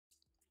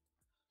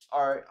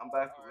Alright, I'm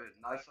back with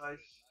Nice Ice,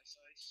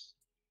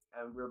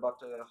 and we're about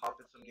to hop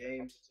in some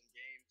games.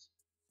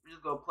 We're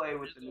just gonna play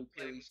with the new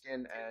Peely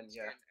skin and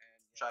yeah,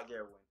 try to get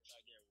a win.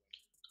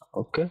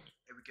 Okay. If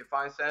we can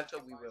find Santa,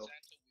 we will.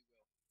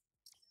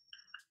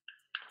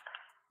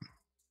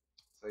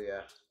 So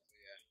yeah,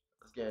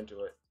 let's get into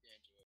it.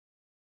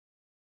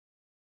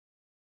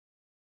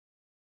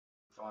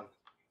 Fun.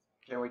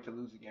 Can't wait to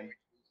lose again.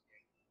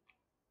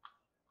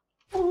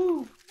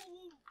 Woo!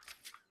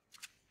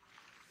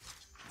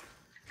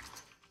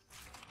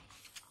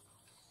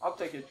 I'll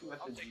take it, 2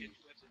 SMGs.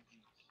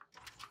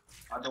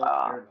 I don't care no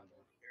more.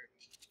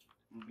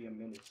 I'm gonna be a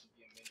menace.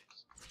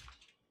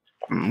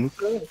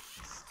 Okay.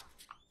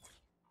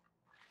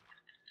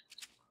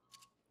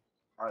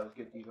 Alright, let's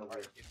get these over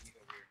here.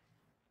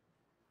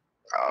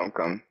 I'm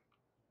coming.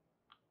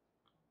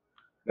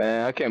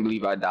 Man, I can't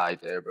believe I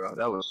died there, bro.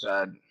 That was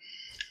sad.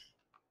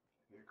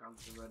 Here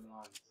comes the red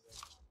lines.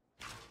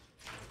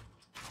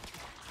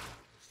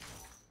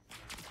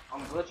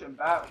 I'm glitching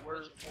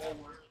backwards,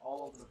 forwards,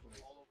 all over the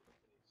place.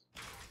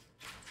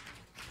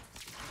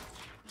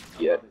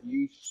 Yeah,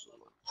 you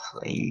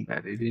playing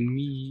better than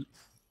me.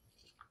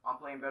 I'm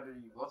playing better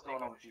than you. What's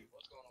going on with you?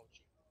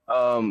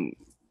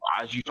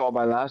 As you saw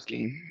my last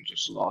game,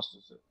 just lost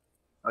it.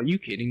 Are you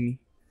kidding me?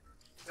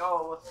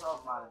 Yo, what's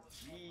up, man?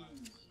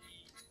 Jeez.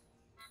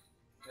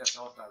 Yes,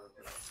 no, it's not real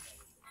good.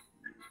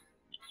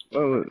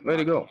 Oh, where'd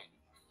it go?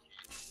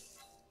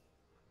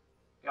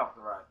 Get off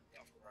the ride.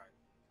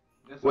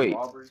 This is Wait.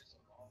 robbery.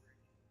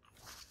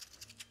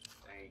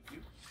 Thank you.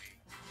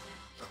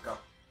 Let's go.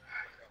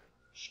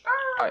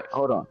 Alright,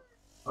 hold on.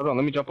 Hold on,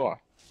 let me jump on.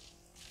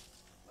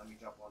 Let me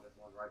jump on this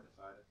one right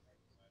beside it.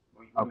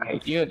 Okay,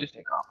 yeah, just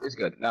take off. It's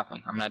good.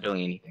 Nothing. I'm not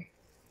doing anything.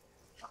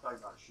 I thought you were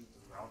about to shoot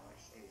them. I was like,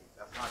 hey,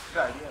 that's not a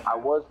good idea. I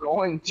was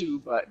going to,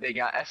 but they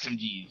got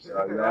SMGs, so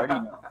you already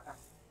know.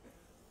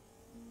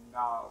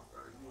 Nah,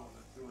 bro, you on a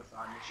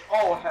suicide mission.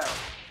 Oh, hell.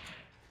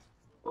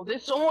 Well,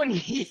 there's someone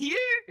here.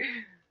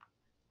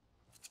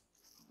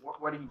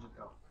 Where did he just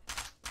go?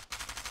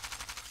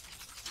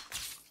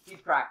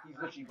 He's cracked. He's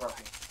literally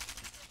broken.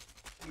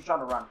 He's trying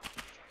to run.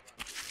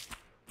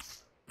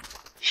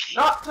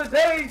 Not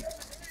today!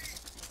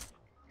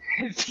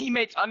 His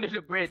teammates under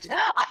the bridge.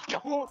 I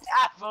don't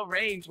have a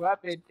ranged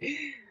weapon.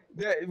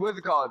 What's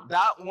it called?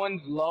 That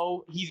one's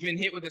low. He's been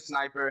hit with a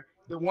sniper.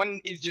 The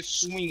one is just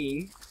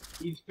swinging.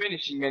 He's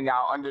finishing me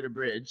now under the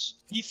bridge.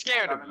 He's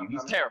scared of you.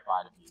 He's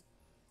terrified of you.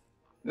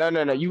 No.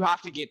 You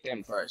have to get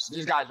them first.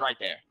 This guy's right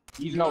there.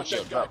 He's no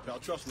shield, guy, pal.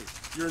 Trust me.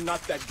 You're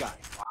not that guy.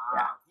 Wow.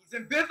 Yeah. He's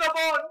invisible!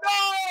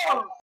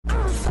 No!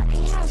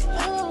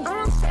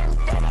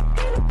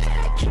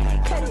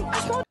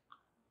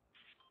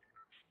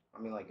 I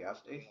mean, like gas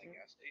station?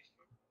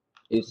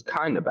 It's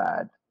kind of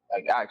bad.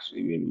 Like,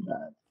 actually really bad.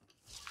 I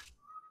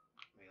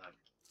mean, like,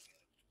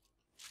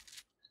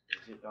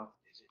 is it though?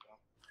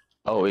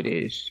 Oh, it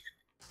is.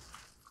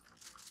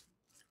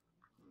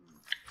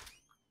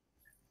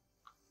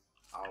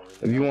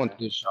 If you want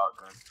this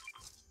shotgun.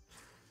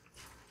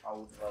 I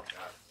would love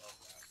that.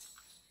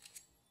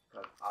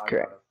 Cause I Okay.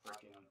 got a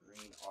freaking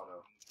green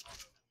auto.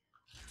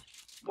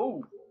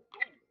 Move!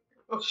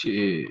 Oh,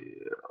 shit.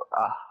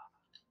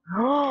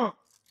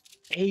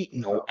 Ain't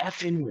no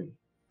effing way.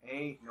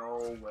 Ain't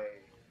no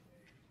way.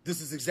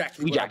 This is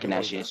exactly We what jacking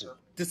I've that been shit. waiting.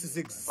 This is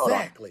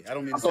exactly. I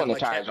don't mean to sound like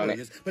Cat on it.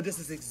 Williams, but this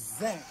is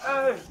exactly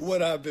Hey.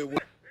 what I've been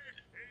waiting.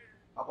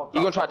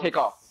 You gonna try to take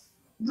off?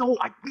 No,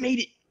 I made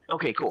it.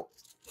 Okay, cool.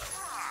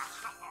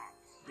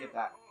 Get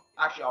that.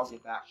 Actually, I'll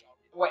get that.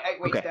 Wait, hey,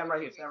 wait, Okay. stand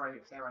right here, stand right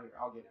here, stand right here.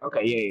 I'll get it.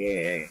 Okay,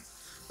 yeah.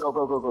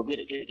 Go. Get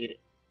it.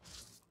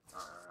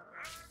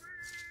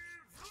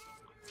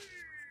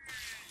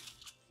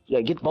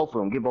 Yeah, get both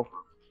of them.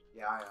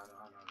 Yeah, I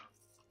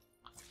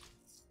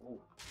know.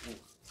 Ooh.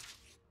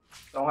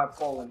 Don't have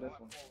coal in this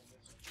one.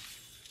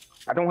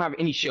 I don't have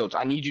any shields.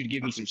 I need you to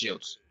give me some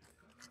shields.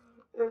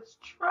 It's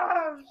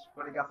trash.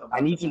 But it got some.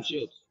 I need some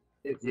shields.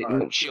 No,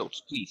 Alright.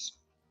 shields, please.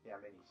 Yeah,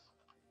 minis.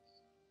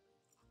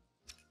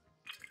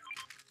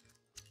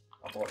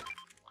 Oh boy.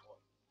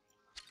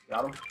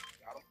 Got him?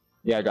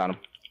 Yeah, I got him.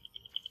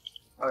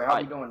 Okay, how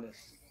we doing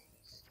this?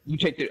 You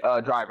take the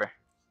driver.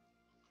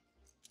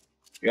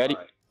 You ready?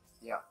 Alright.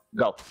 Yeah.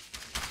 Go.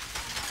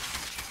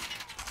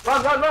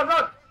 Run! God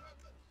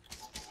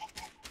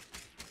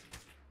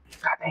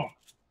damn.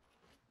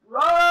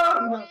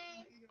 Run!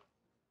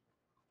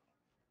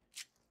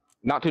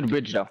 Not to the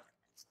bridge though.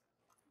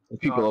 There's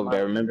people over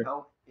there, remember?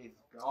 Health is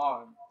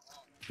gone.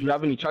 Do you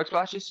have any truck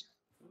splashes?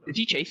 Is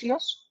he chasing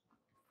us?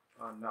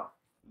 No.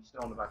 He's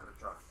still in the back of the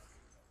truck.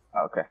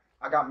 Oh, okay.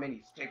 I got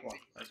minis. Take one.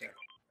 Right there.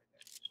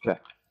 Okay.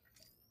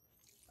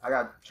 I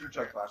got 2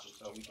 check flashes,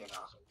 so we can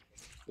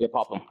Yeah,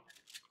 pop them.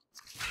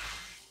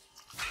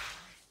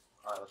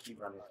 Alright, let's keep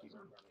running.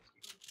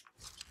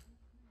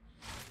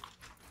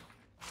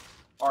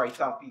 Alright, he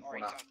sounds peaceful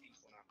now.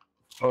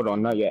 Hold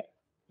on, not yet.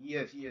 He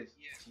is. He's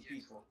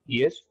peaceful.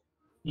 He is?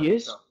 He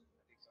is? So.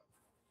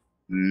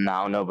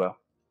 No, no, bro.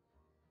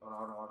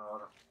 Hold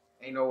on.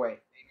 Ain't no way.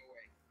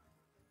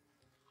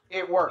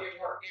 It worked.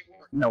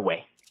 No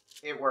way.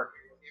 It worked.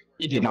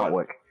 It did not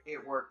work.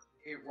 It worked.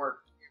 It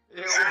worked.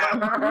 It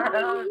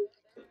worked.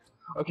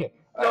 Okay.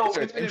 No,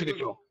 So it's infinite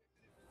fuel.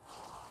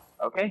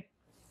 Okay.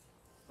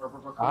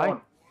 Come Alright.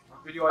 on. Our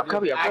video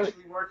idea is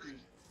actually working.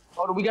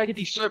 Hold on, we gotta get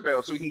these slurp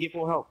barrels so we can get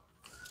full health.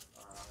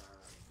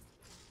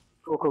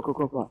 Go. Oh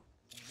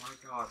my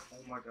god. Oh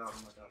my god.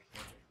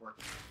 It's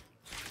working.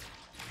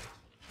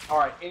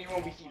 Alright,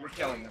 anyone we see, we're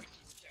killing them.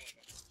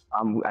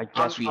 I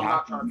guess we I'm have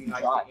not trying to be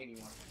nice to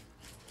anyone.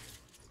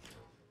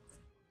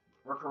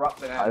 We're corrupt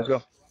bananas.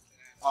 Let's go.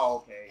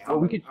 Oh, okay. How are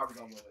we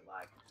going with it,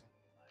 like?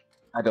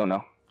 I don't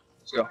know.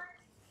 Let's go.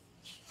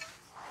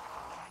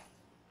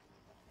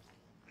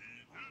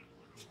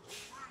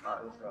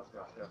 Alright, let's go.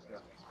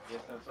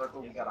 Yes, in a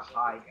circle, we gotta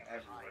hide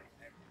everywhere.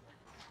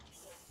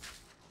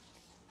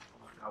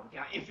 Now we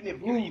got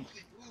infinite booms.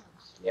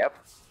 Yep.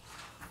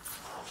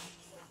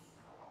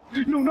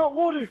 No, not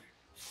water.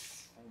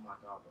 Oh my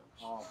god, bro.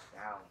 Calm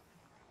down.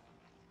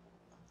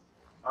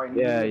 Alright,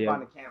 yeah.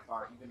 Find a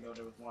campfire, even though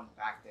there was one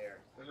back there.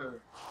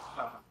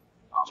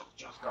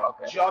 Just go.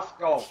 Okay. Just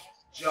go.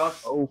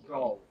 Just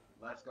go.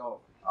 Let's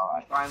go.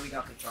 Alright. We finally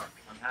got the truck.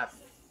 I'm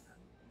happy.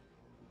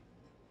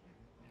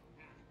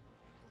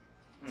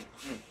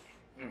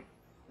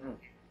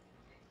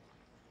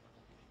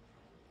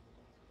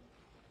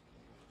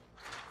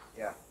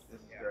 Yeah,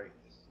 this is great.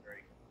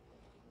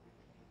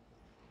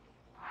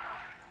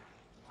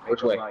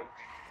 Which way? Right.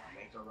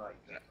 Make a right.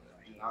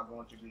 Do not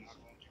go into greasy.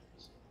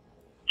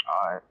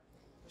 Alright.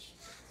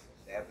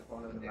 Stay at the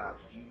corner of the map.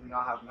 You do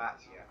not have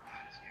maps yet.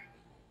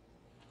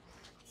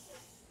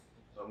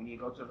 So we need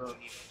to go to the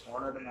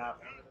corner of the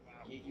map,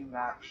 get you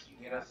maps,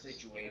 get us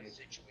situated,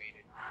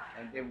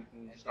 and then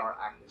we can start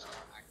acting out.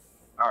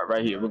 Alright,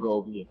 right here. We'll go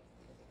over here.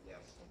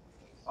 Yes.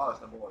 Oh, it's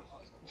the boys.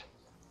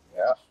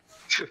 Yeah.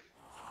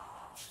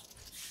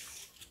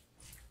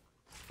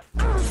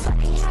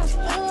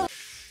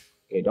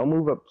 Okay, don't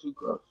move up too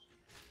close.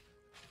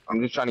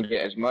 I'm just trying to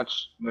get as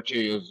much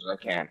materials as I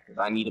can, because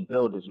I need to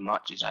build as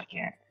much as I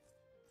can.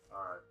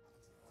 Alright.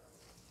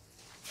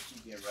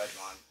 Keep getting red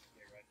lines.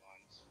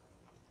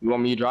 You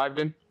want me to drive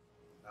then?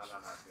 No.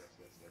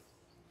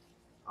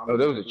 Good. Oh,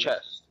 there was a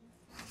chest.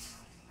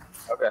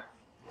 Okay.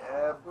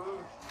 Yeah,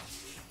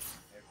 boost.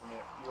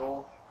 Infinite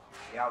fuel.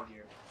 We out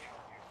here.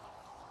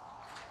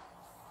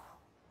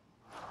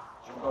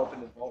 Should we go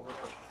open this vault real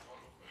quick?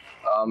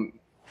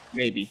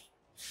 Maybe.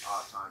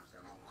 Time's coming.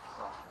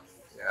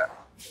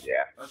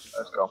 Yeah.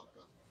 Let's go.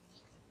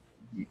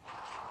 We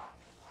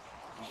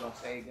gonna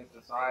stay against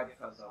the side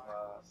because of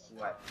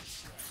sweat.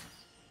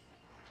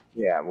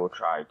 Yeah, we'll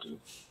try to.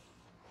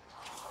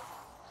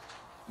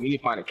 We need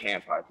to find a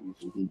campfire so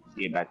we can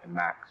get back to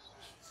max.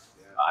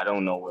 Yeah. I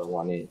don't know where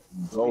one is.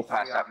 Go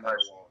past that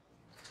first.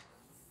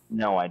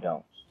 No, I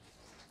don't.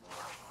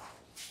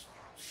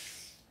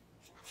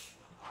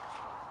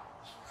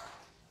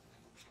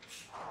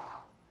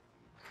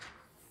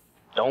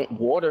 Don't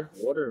water,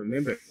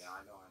 remember. Yeah,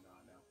 I know.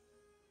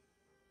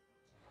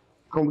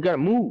 Come on, we gotta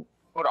move.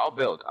 Hold on, I'll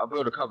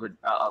build a covered,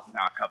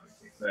 not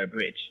covered,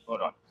 bridge.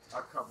 Hold on.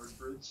 A covered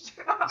bridge.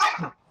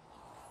 Yeah.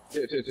 I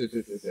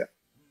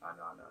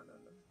know.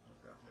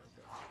 Let's go.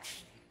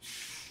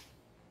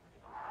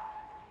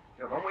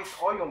 Yo, don't waste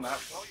all your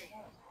maps.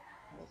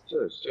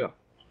 Let's chill.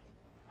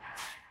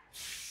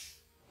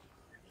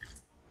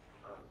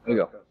 There you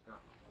go.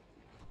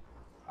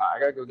 I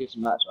gotta go get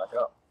some maps back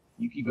up.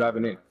 You keep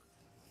driving in.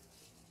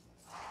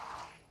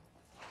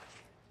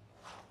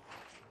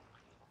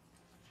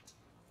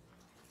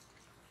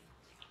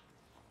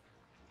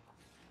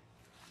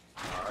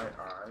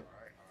 Alright.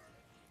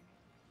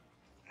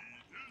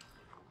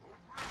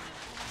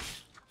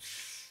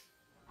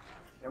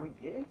 Can we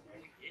get it?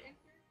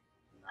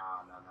 No.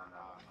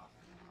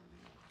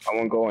 I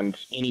won't go in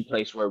any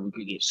place where we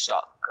could get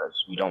stuck,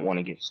 because we don't want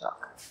to get stuck.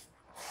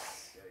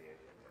 Yeah.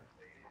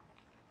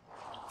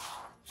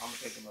 I'm gonna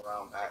take him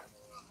around back.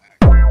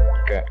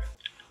 Okay.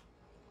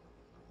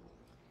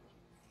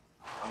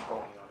 I'm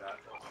focusing on that.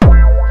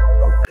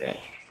 Okay.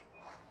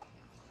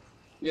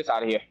 Get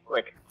out of here,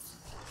 quick.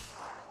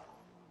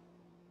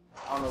 I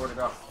don't know where to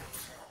go.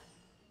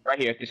 Right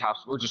here at this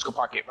house. We'll just go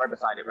park it right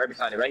beside it. Right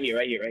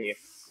here.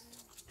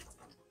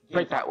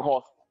 Break that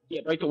wall.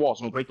 Yeah, break the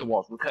walls. We'll break the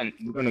walls. We're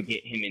gonna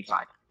get him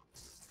inside.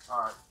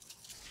 Alright.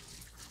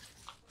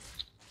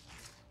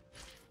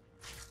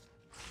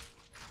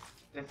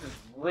 This is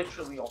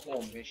literally a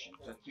whole mission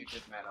to keep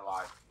this man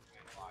alive.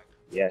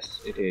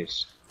 Yes, it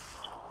is.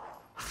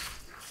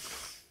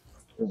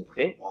 Does it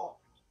fit?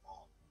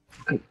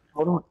 Okay,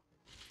 hold on.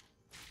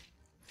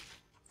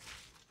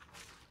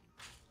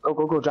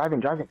 Go,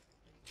 driving.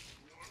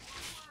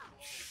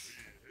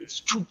 It's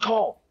too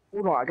tall.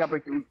 Hold on, I gotta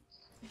break the roof.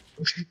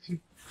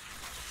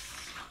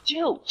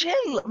 Chill.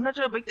 I'm not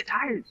trying to break the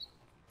tires.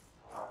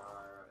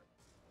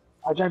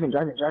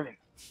 Driving.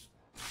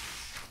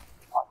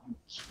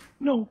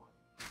 No.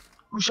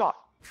 Who shot?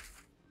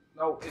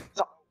 No, it's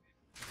up.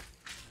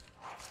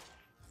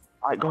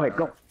 Alright, go ahead,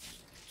 go.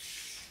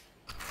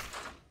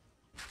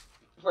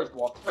 Place the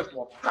wall.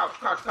 Crouch.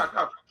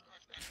 Ah,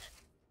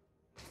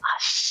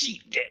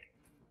 shit, dead.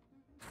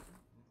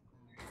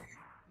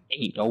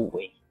 Ain't no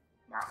way.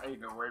 Nah,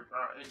 ain't no way, bro.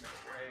 Ain't no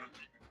way.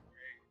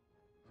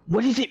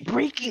 What is it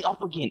breaking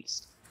up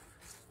against?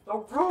 The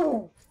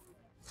roof!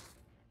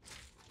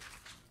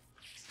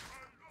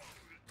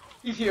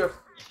 He's here.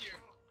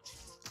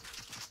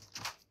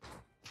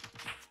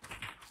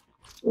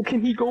 Oh,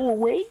 can he go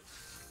away?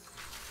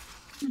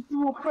 He's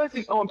still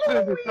pressing. Oh, I'm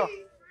stealing this stuff.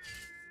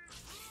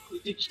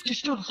 Just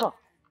steal the stuff.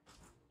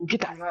 Get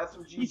that.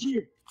 He's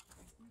here.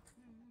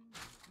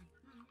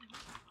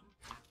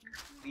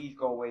 Please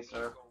go away,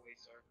 sir.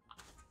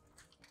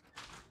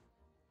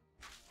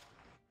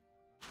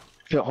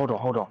 Phil, hold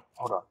on.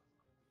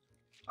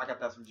 I got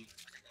that SMG.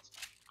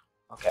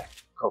 Okay.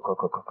 Go.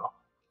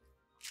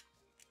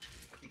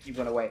 I think he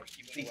went away.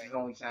 He thinks he's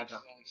only Santa.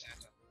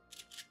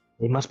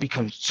 They must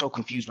become so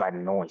confused by the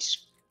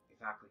noise.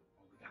 Exactly.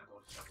 Oh, we gotta go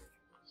to circle.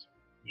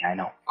 Yeah, I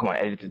know. Come on,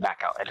 edit the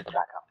back out.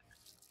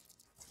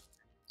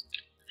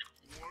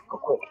 Go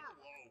quick.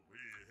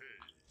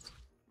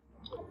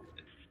 Oh,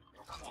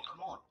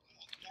 come on.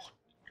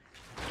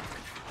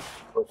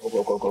 Go.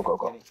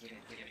 Get it.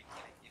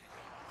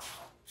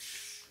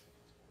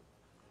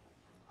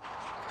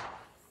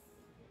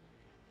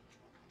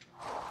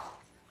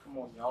 Come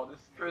on, y'all. This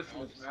is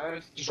Christmas,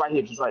 man. Just right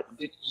here.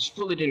 Just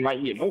pull it in right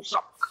here. Don't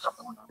stop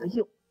going down the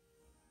hill.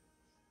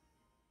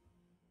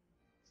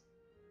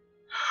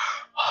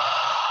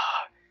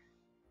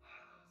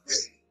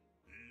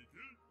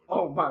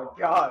 Oh my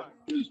god.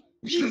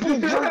 People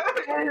right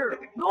there.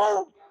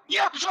 No.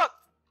 Get out the truck.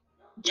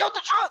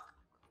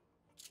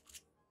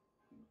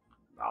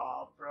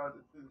 Oh, bro,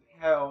 this is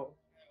hell.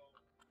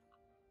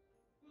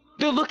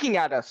 They're looking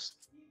at us.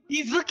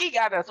 He's looking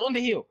at us on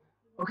the hill.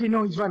 Okay,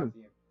 no, he's running. I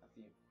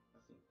see him.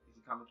 Is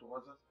he coming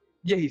towards us?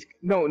 Yeah,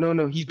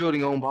 no. He's building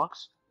his own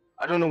box.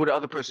 I don't know what the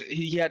other person.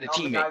 He had a The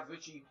teammate. guy's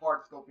literally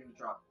hard scoping the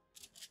drop.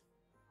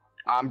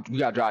 We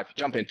gotta drive.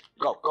 Jump in.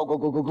 Go.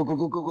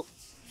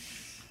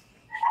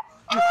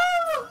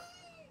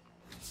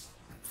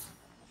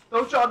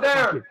 Don't y'all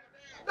dare!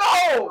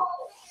 No!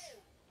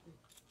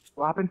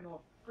 What happened? No,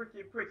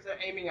 freaking pricks are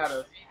aiming at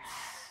us.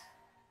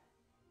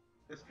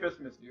 It's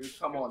Christmas, dude.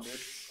 Come on, dude.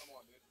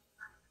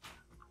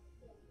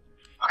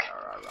 Right.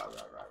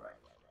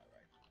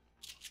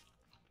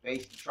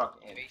 Base the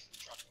truck in.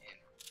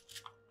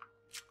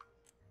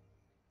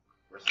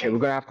 Okay, we're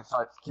gonna have to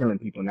start killing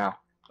people now.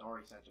 Don't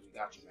worry, Santa. We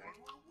got you, man.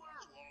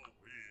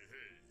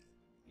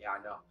 Yeah, I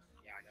know.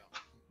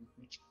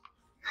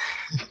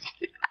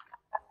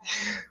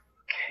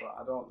 Bro,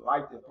 I don't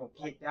like this. Bro,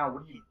 get down.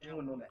 What are you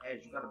doing on the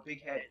edge? You got a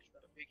big head.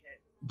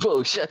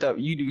 Bro, shut up.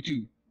 You do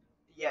too.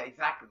 Yeah,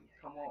 exactly.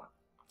 Come on.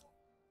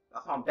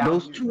 That's how I'm down.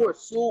 Those two are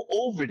so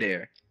over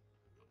there.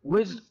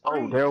 Where's?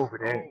 Oh, they're over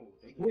there.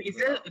 Wait, is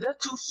that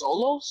two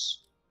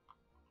solos?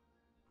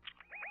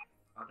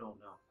 I don't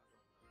know.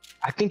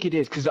 I think it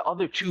is, because the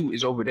other two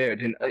is over there.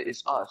 Then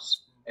it's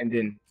us, and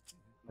then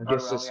I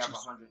guess we it's only have two.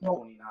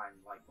 129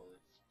 light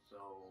bullets, so.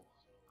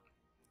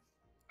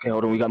 Okay,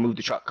 hold on. We gotta move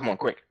the truck. Come on,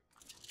 quick.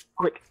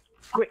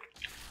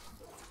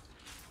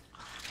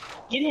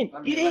 Get in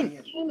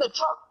the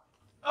truck.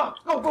 Oh,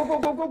 go!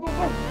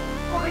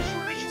 Oh, they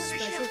shoot!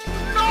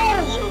 No!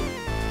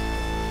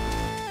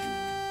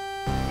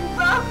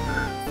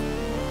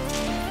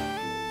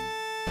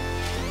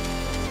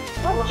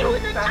 You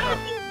bastard!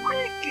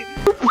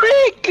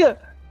 Prick!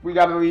 We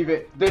gotta leave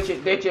it. Ditch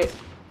it.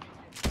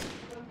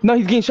 No,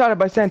 he's getting shot at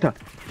by Santa.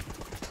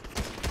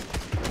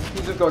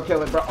 He's just gonna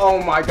kill it, bro.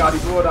 Oh my god, he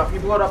blew it up.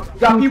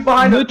 Got people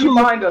behind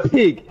us.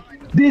 Pig.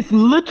 This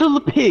little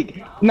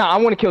pig. Nah, I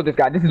want to kill this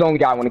guy. This is the only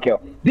guy I want to kill.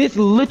 This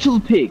little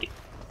pig.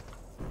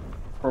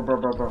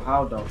 Bro,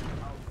 how though?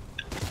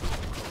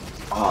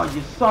 Oh,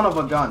 you son of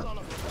a gun.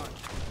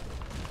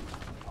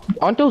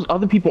 Aren't those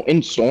other people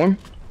in Storm?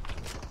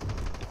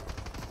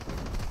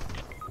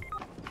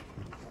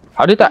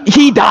 How did that?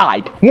 He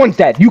died. One's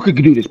dead. You could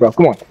do this, bro.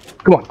 Come on.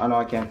 I know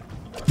I can.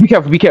 Be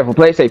careful.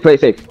 Play it safe.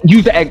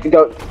 Use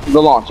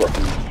the launcher. I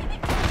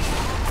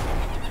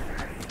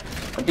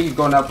think he's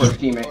going out for his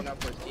teammate.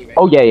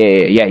 Oh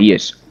yeah, he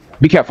is.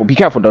 Be careful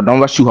though. Don't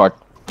rush too hard.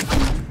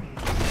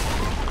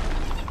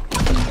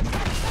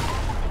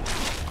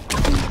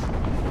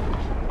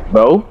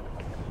 Bro.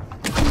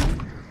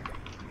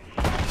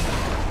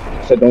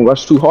 I said don't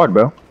rush too hard,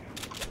 bro.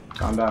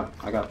 Calm down.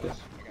 I got this.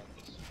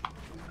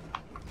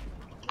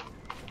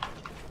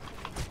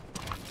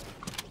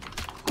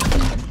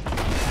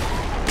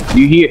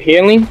 You hear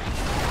healing?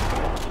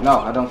 No,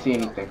 I don't see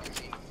anything.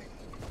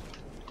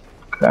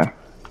 Okay.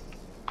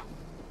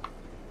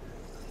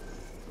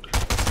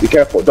 Be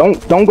careful.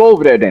 Don't go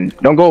over there then.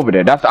 Don't go over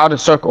there. That's out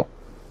of circle.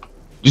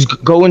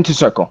 Just go into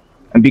circle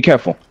and be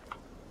careful.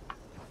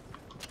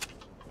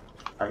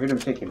 I heard him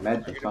taking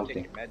meds or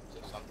something.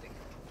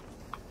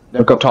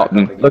 Look up top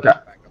then. Look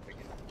at.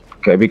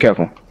 Okay, be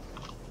careful.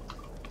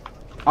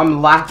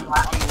 I'm lacking.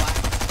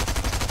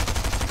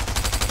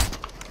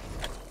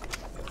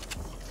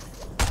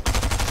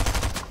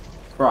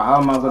 Bro,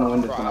 how am I gonna win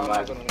this when I'm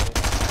lagging?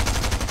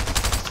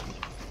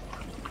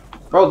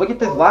 Bro, look at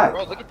this lag.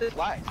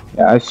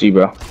 Yeah, I see,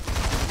 bro.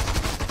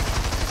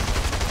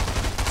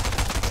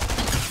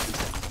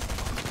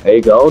 There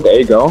you go. There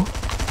you go.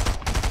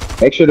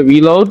 Make sure to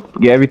reload.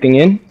 Get everything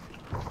in.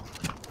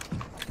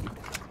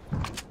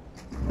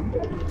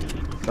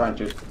 Trying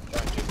to.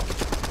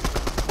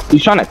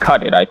 He's trying to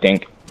cut it, I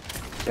think.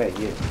 Yeah,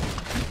 yeah.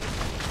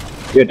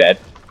 You're dead.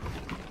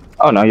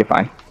 Oh no, you're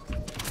fine.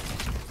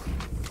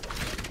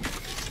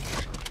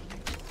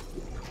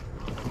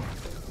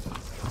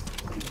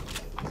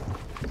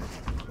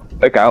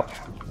 Look out.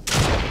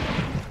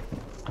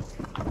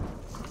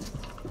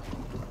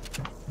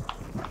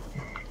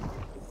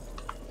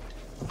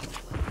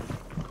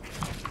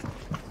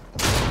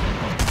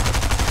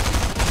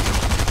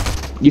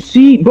 You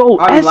see, bro,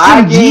 I'm SMGs,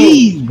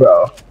 lagging.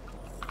 bro.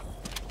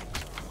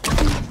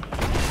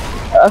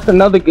 That's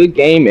another good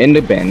game in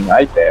the bin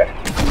right there.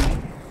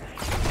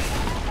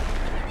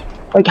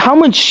 Like, how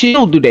much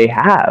shield do they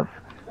have?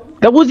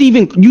 That was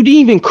even, you didn't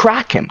even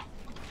crack him.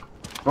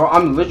 Bro,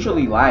 I'm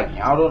literally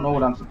lagging. I don't know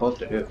what I'm supposed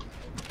to do.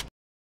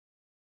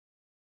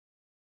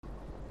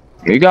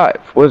 You got,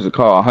 what is it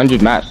called,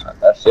 100 mats.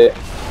 That's it.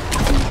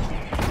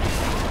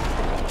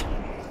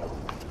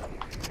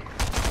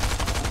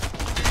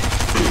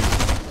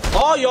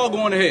 All y'all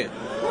going ahead.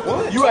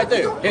 What? You right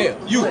there. Hell.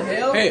 You.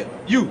 Hell.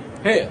 You.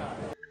 Hell.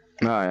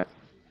 Alright.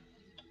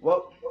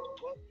 Well,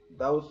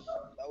 that was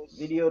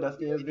video. That's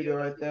the end of the video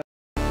right there.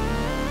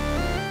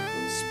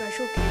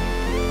 Special